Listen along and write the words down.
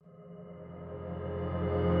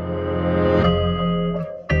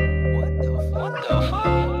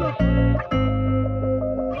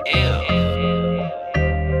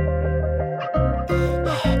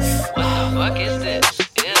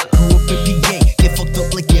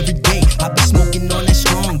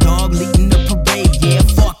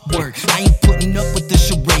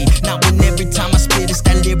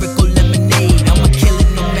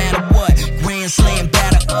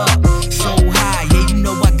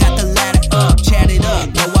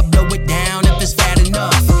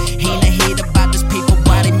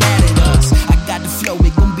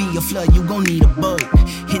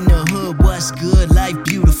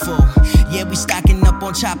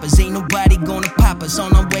poppers.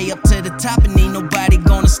 On our way up to the top and ain't nobody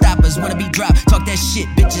gonna stop us. Wanna be dropped, talk that shit,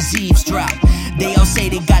 bitches eavesdrop. They all say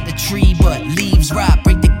they got the tree, but leaves rot.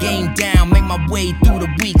 Break the game down, make my way through the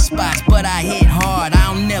weak spots. But I hit hard,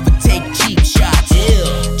 I don't never take cheap shots.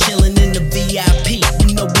 Ill, chillin' in the VIP,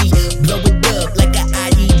 you know we blow it up like a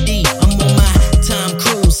IED. I'm on my time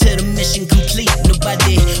cruise till the mission complete.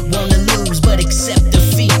 Nobody wanna lose but accept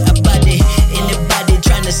defeat. I body anybody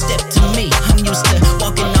tryna step to me. I'm used to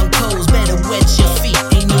walking on coals, better wet your feet.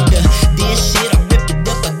 Ain't new to this shit, I rip it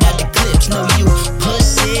up, I got the clips. Know you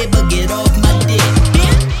pussy, but get off my dick.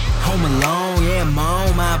 Home alone, yeah, I'm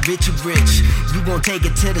on my Richie Rich. You gon' take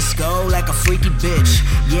it to the skull like a freaky bitch.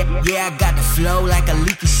 Yeah, I got the flow like a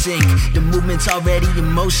leaky sink. The movement's already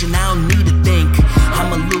in motion, I don't need to think.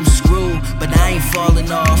 I'm a loose screw, but I ain't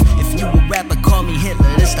falling off. If you a rapper, call me Hitler,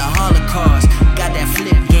 it's the Holocaust. Got that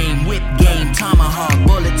flip game, whip game, tomahawk,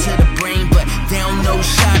 bullet to the brain, but they don't know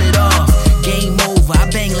shot it off.